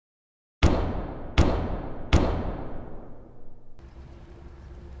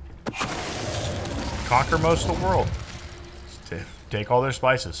conquer most of the world. Take all their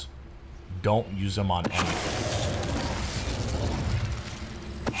spices. Don't use them on anything.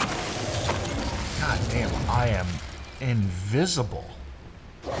 God damn, I am invisible.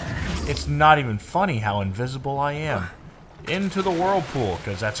 It's not even funny how invisible I am. Into the whirlpool,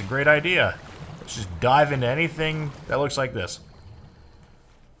 because that's a great idea. Let's just dive into anything that looks like this.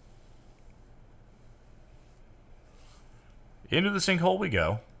 Into the sinkhole we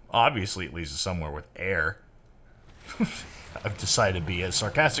go. Obviously, it leads to somewhere with air. I've decided to be as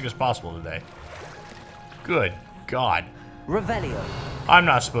sarcastic as possible today. Good God. Revelio. I'm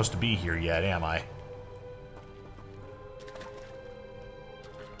not supposed to be here yet, am I?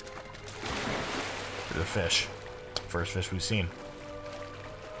 There's a fish. First fish we've seen.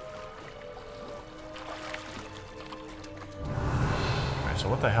 Alright, so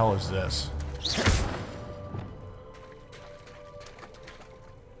what the hell is this?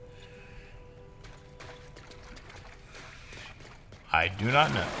 I do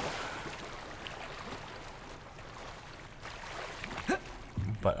not know.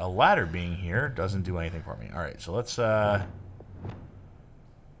 But a ladder being here doesn't do anything for me. Alright, so let's think.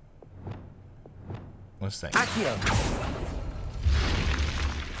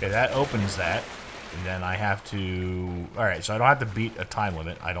 Okay, that opens that. And then I have to... Alright, so I don't have to beat a time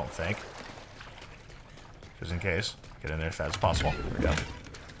limit, I don't think. Just in case. Get in there as fast as possible. There we go.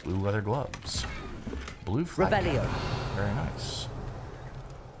 Blue leather gloves. Blue flag. Revelio. Very nice.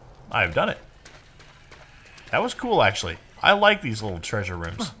 I've done it. That was cool, actually. I like these little treasure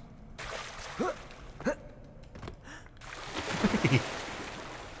rooms. How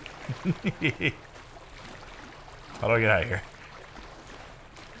do I get out of here?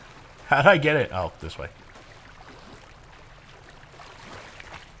 How did I get it? Oh, this way.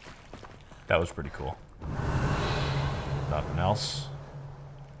 That was pretty cool. Nothing else.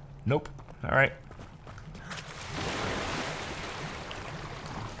 Nope. Alright.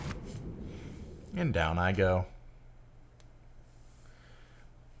 And down I go.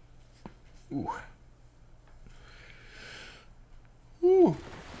 Ooh. Ooh.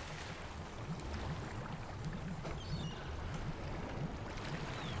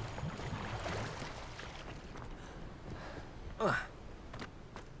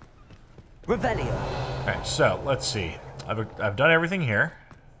 Revelio. Alright, so let's see. I've done everything here.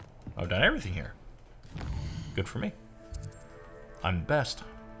 I've done everything here. Good for me. I'm the best.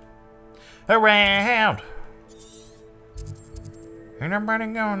 Around. Ain't nobody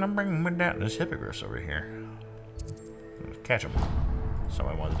gonna bring me down. There's hippogriffs over here. Let's catch them. That's what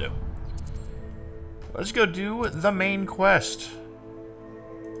I want to do. Let's go do the main quest.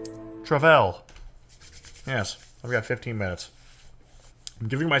 Travel. Yes, I've got 15 minutes. I'm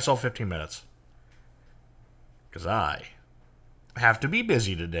giving myself 15 minutes. Because I have to be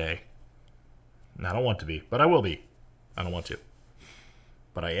busy today. And I don't want to be, but I will be. I don't want to.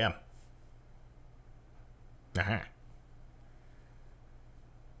 But I am. Uh-huh.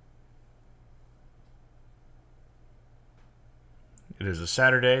 It is a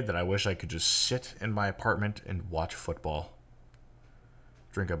Saturday that I wish I could just sit in my apartment and watch football.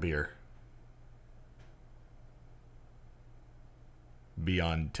 Drink a beer. Be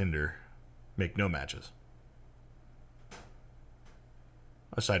on Tinder. Make no matches.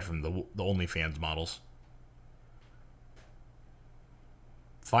 Aside from the OnlyFans models.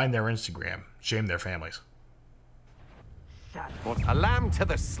 Find their Instagram. Shame their families. Put a lamb to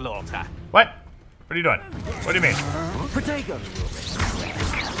the slaughter. What? What are you doing? What do you mean? Protego.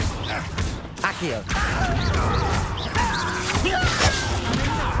 Accio.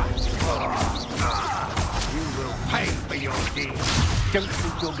 You will pay for your deeds. Don't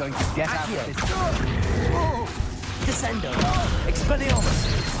think you're going to get out of this. Descendo. Expelliarmus.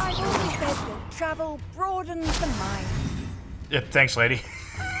 I've always said that travel broadens the mind. Yep, thanks, lady.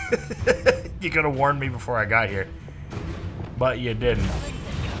 You could have warned me before I got here. But you didn't.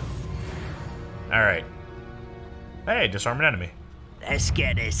 Alright. Hey, disarm an enemy. Let's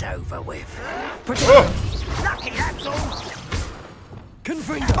get this over with. Oh! Lucky, that's all.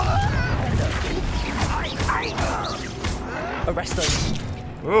 Confringo. Arresto.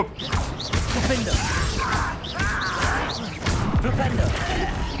 Oop! Defender. Flipendo.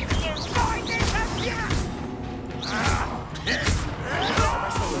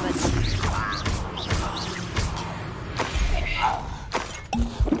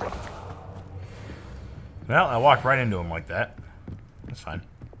 Well, I walked right into him like that. That's fine.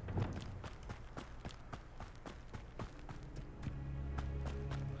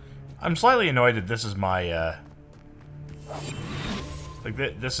 I'm slightly annoyed that this is my,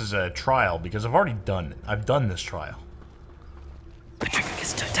 this is a trial, because I've already done it. I've done this trial.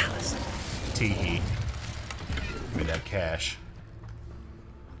 Petrificus totalis. Tee-hee. Give me that cash.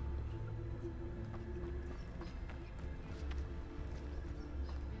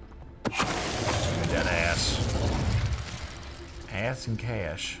 Give me that ass. Ass and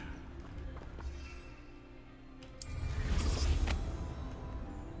cash.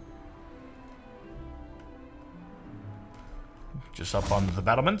 Just up onto the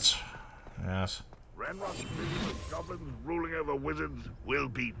battlements. Yes. RANROK's vision of goblins ruling over wizards will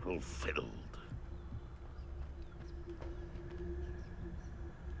be fulfilled.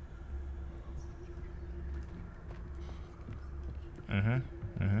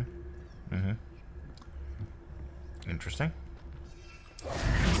 Interesting. With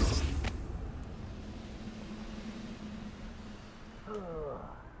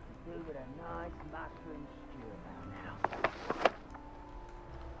a nice mushroom stew about now.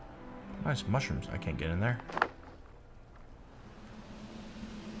 Nice mushrooms. I can't get in there.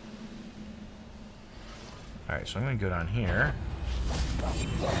 Alright, so I'm going to go down here.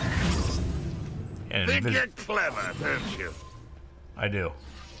 And Think you're clever, don't you? I do.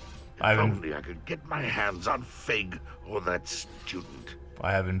 If only I could get my hands on Fig or that student.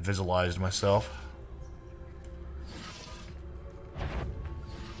 I have invisibilized myself.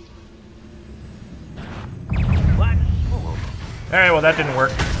 What? Alright, well that didn't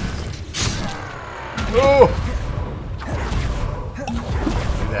work. Oh! Do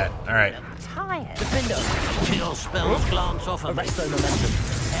that. Alright. Tired. Defender. Chill spells glance off of me. Arresto momentum.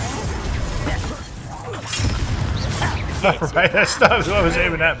 Right, that's not what I was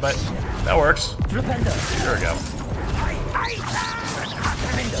aiming at, but that works. Flipendo. There we go.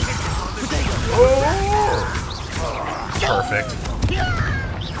 Oh! Perfect.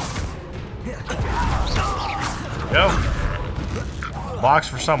 Go. Box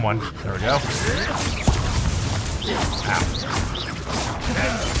for someone. There we go. Ow.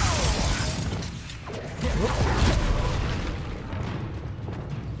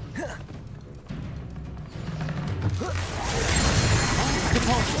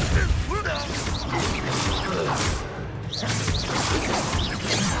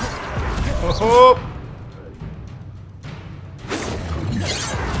 Oh!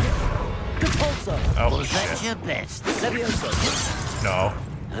 Depulso. Oh, Was that shit. your best? Levioso. No.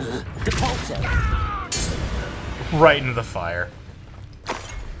 Depulso. Right into the fire.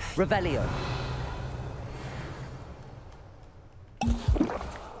 Revelio.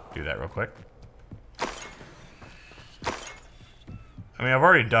 Do that real quick. I mean, I've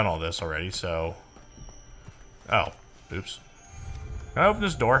already done all this already, so... Oh. Oops. Can I open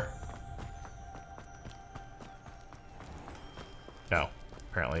this door? No.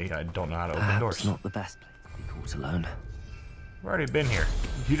 Apparently, I don't know how to open doors. Not the best place to be caught alone. I've already been here.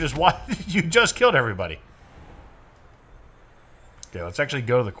 You just you just killed everybody. Okay, let's actually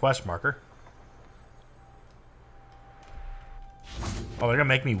go to the quest marker. Oh, they're gonna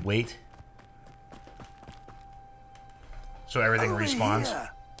make me wait. So everything respawns.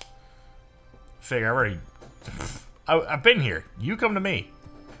 Figure, I've already... I've been here. You come to me.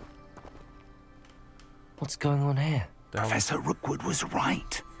 What's going on here? Professor Rookwood was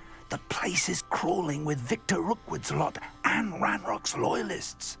right. The place is crawling with Victor Rookwood's lot and RANROK's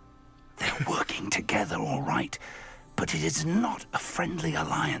loyalists. They're working together, all right, but it is not a friendly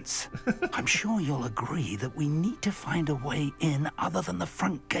alliance. I'm sure you'll agree that we need to find a way in other than the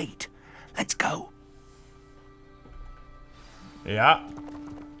front gate. Let's go. Yeah.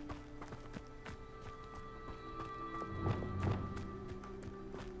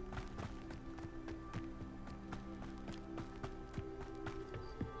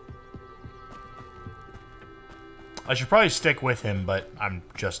 I should probably stick with him, but I'm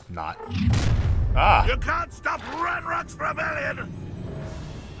just not. Ah! You can't stop RANROK's rebellion!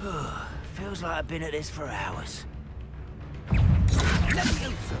 Feels like I've been at this for hours.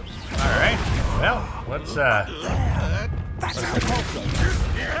 Alright. Well, let's,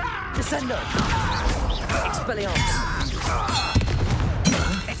 Descendo. Expelliarmus.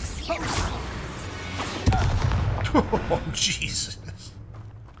 Oh, Jesus.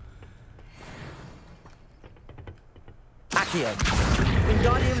 Accio.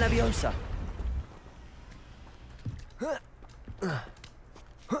 Wingardium Leviosa.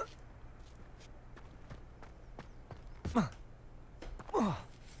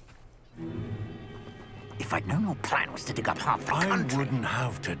 If I'd known your plan was to dig up half the I country... wouldn't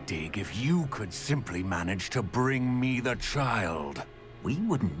have to dig if you could simply manage to bring me the child. We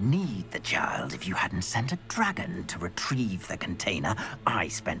wouldn't need the child if you hadn't sent a dragon to retrieve the container I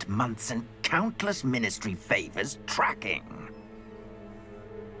spent months and countless ministry favors tracking.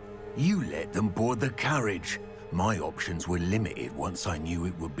 You let them board the carriage, My options were limited once I knew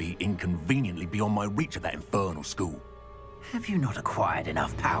it would be inconveniently beyond my reach at that infernal school. Have you not acquired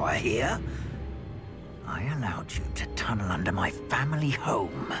enough power here? I allowed you to tunnel under my family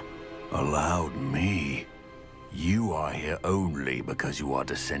home. Allowed me? You are here only because you are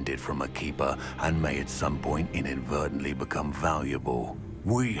descended from a keeper and may at some point inadvertently become valuable.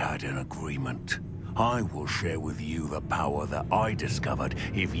 We had an agreement. I will share with you the power that I discovered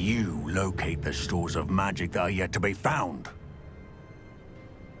if you locate the stores of magic that are yet to be found.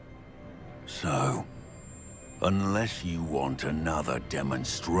 So, unless you want another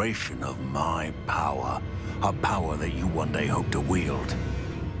demonstration of my power, a power that you one day hope to wield,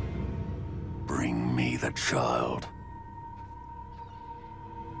 bring me the child.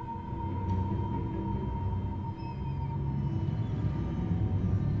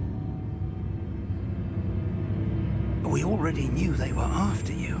 We already knew they were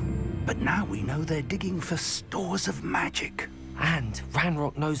after you, but now we know they're digging for stores of magic. And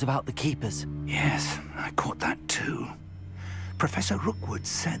RANROK knows about the Keepers. Yes, I caught that too. Professor Rookwood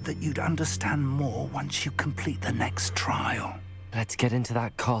said that you'd understand more once you complete the next trial. Let's get into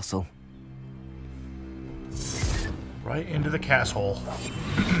that castle. Right into the castle.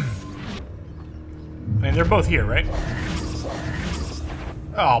 And they're both here, right?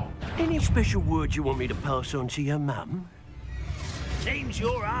 Oh. Any special word you want me to pass on to your mum? Seems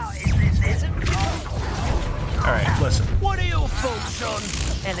you're out in this, isn't it? Alright, listen. What are your thoughts on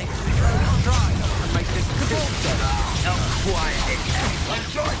electric? Try to make this closer. Not quiet.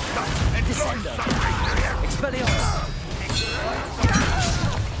 Enjoy something. Expelliarmus!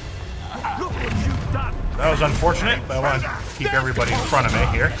 Look what you've done. That was unfortunate, but I want to keep everybody in front of me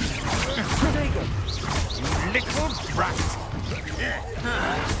here. You little brat. There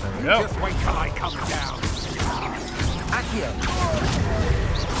we go. Just wait till I come down. Accio!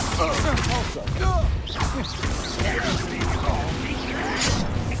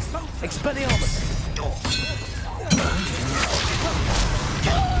 Expelliarmus!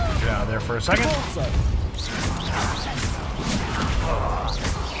 Get out of there for a second.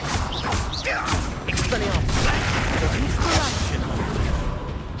 Expelliarmus!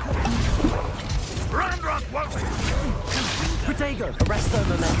 RANROK won't... Protego! Arresto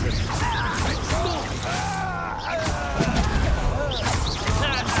momentum.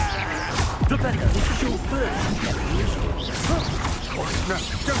 Flipendo! This is your first.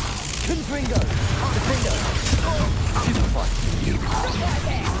 Confringo! Defendo! Stupefy!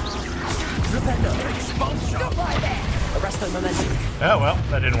 Flipendo! Expulsion! Arresto momentum. Oh, well,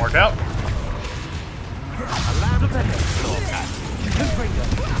 that didn't work out. Flipendo! Confringo!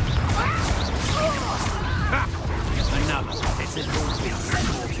 Another pitiful beast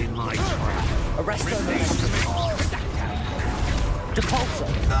caught in my trap. Arresto momentum. Depulso.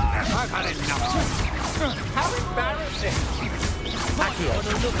 I've had enough. How embarrassing. Accio.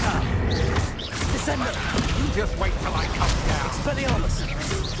 Look up. Descendo. You just wait till I come down. Expelliarmus.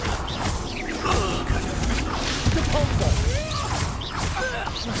 Depulso.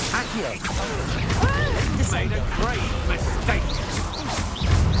 Accio. Made a great mistake.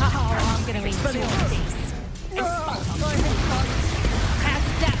 Oh, I'm gonna enjoy this. How's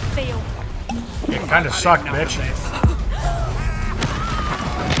that feel? It kind of sucked, bitch.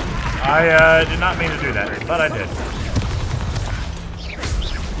 I did not mean to do that, but I did.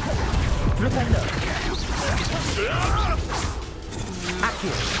 Flipendo.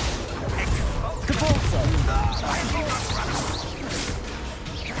 Accio. Depulso.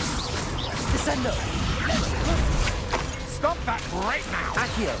 Descendo. Stop that right now.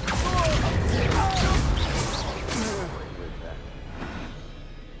 Accio.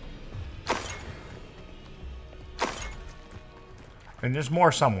 And there's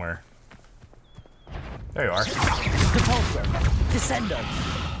more somewhere. There you are. Depulso. Descendo.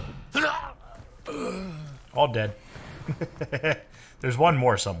 All dead. There's one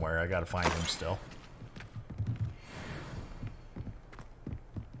more somewhere. I gotta find him still.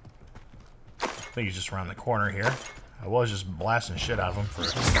 I think he's just around the corner here. I was just blasting shit out of him for...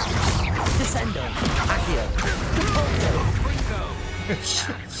 Descendo. Accio.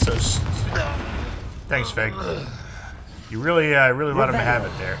 So... Thanks, Fig. You really, really let him have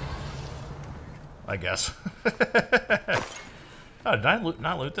it there. I guess. Oh, did I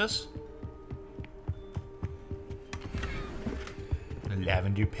not loot this? The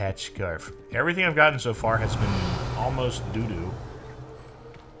lavender patch scarf. Everything I've gotten so far has been almost doo-doo.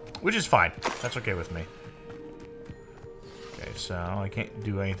 Which is fine. That's okay with me. Okay, so I can't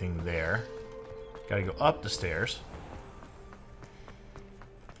do anything there. Gotta go up the stairs.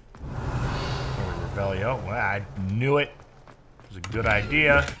 Revelio. Well, I knew it. It was a good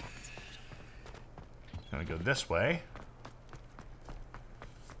idea. Gonna go this way.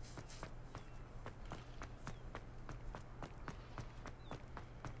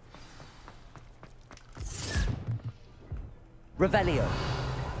 Revelio.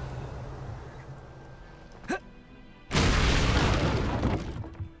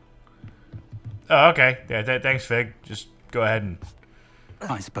 Oh, okay. Yeah, thanks, Fig. Just go ahead and...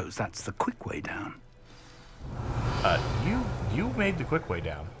 I suppose that's the quick way down. You made the quick way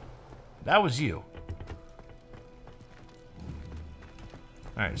down. That was you.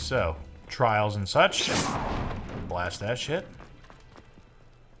 Alright, so, trials and such. Blast that shit.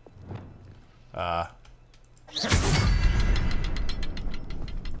 I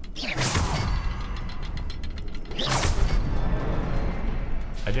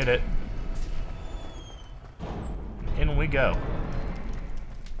did it. In we go.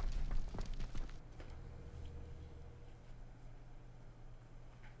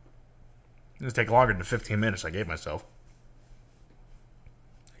 It's gonna take longer than 15 minutes I gave myself.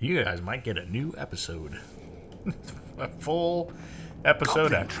 You guys might get a new episode. A full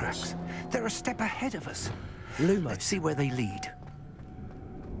episode Goblin after this. tracks. They're a step ahead of us. Lumos. Let's see where they lead.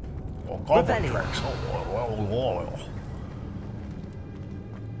 Oh, goblin Revelio. tracks. Oh.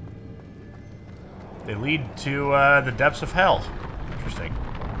 They lead to the depths of hell. Interesting.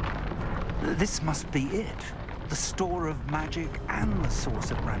 This must be it. The store of magic and the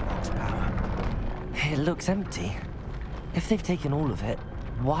source of RANROK's power. It looks empty. If they've taken all of it,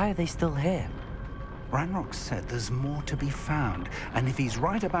 why are they still here? RANROK said there's more to be found, and if he's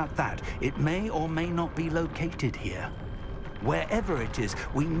right about that, it may or may not be located here. Wherever it is,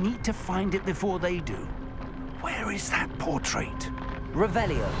 we need to find it before they do. Where is that portrait?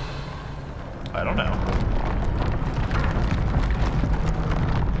 Revelio. I don't know.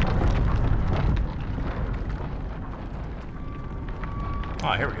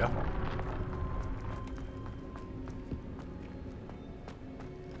 Oh, here we go.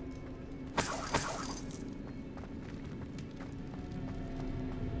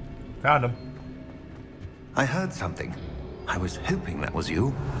 Found him. I heard something. I was hoping that was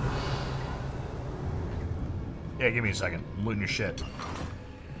you. Yeah, give me a second. I'm looting your shit.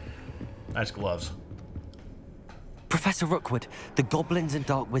 Nice gloves. Professor Rookwood, the goblins and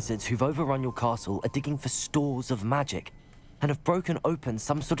dark wizards who've overrun your castle are digging for stores of magic and have broken open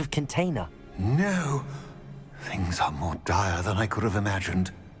some sort of container. No. Things are more dire than I could have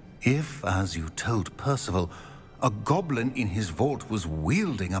imagined. If, as you told Percival, a goblin in his vault was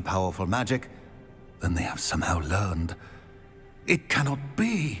wielding a powerful magic, then they have somehow learned. It cannot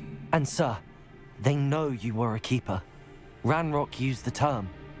be. And sir, they know you were a keeper. RANROK used the term.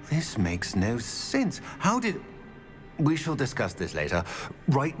 This makes no sense. How did... We shall discuss this later.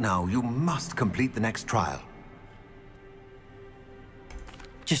 Right now, you must complete the next trial.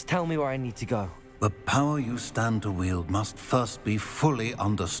 Just tell me where I need to go. The power you stand to wield must first be fully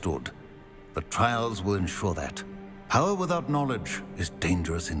understood. The trials will ensure that. Power without knowledge is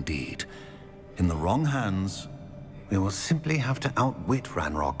dangerous indeed. In the wrong hands, we will simply have to outwit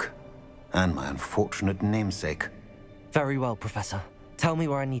RANROK and my unfortunate namesake. Very well, Professor. Tell me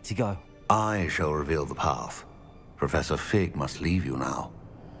where I need to go. I shall reveal the path. Professor Fig must leave you now.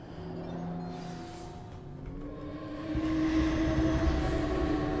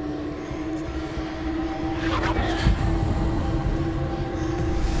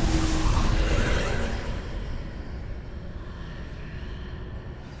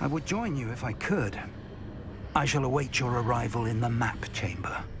 I would join you if I could. I shall await your arrival in the map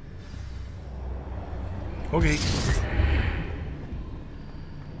chamber. Okay.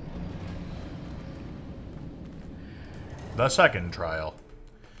 The second trial.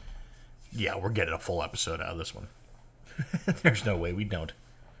 Yeah, we're getting a full episode out of this one. There's no way we don't.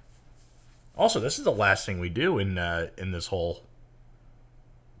 Also, this is the last thing we do in this whole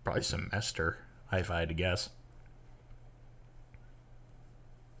probably semester, if I had to guess.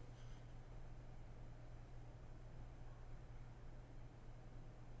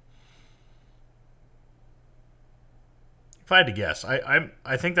 If I had to guess,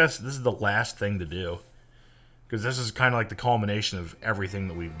 I think this is the last thing to do. Because this is kind of like the culmination of everything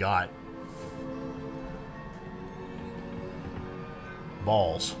that we've got.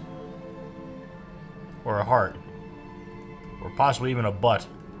 Balls. Or a heart. Or possibly even a butt.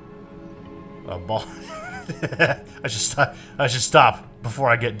 A ball. I should stop before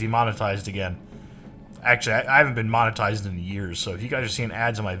I get demonetized again. Actually, I haven't been monetized in years, so if you guys are seeing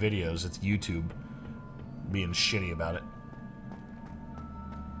ads on my videos, it's YouTube being shitty about it.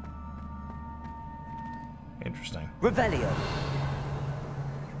 Interesting. Revelio.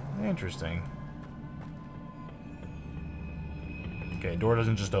 Interesting. Okay, door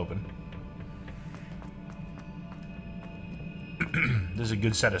doesn't just open. This is a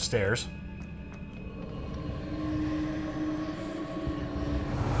good set of stairs.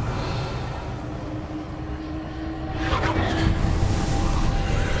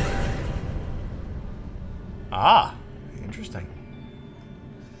 Ah, interesting.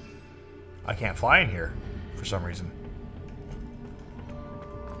 I can't fly in here for some reason.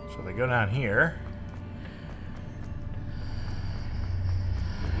 So they go down here.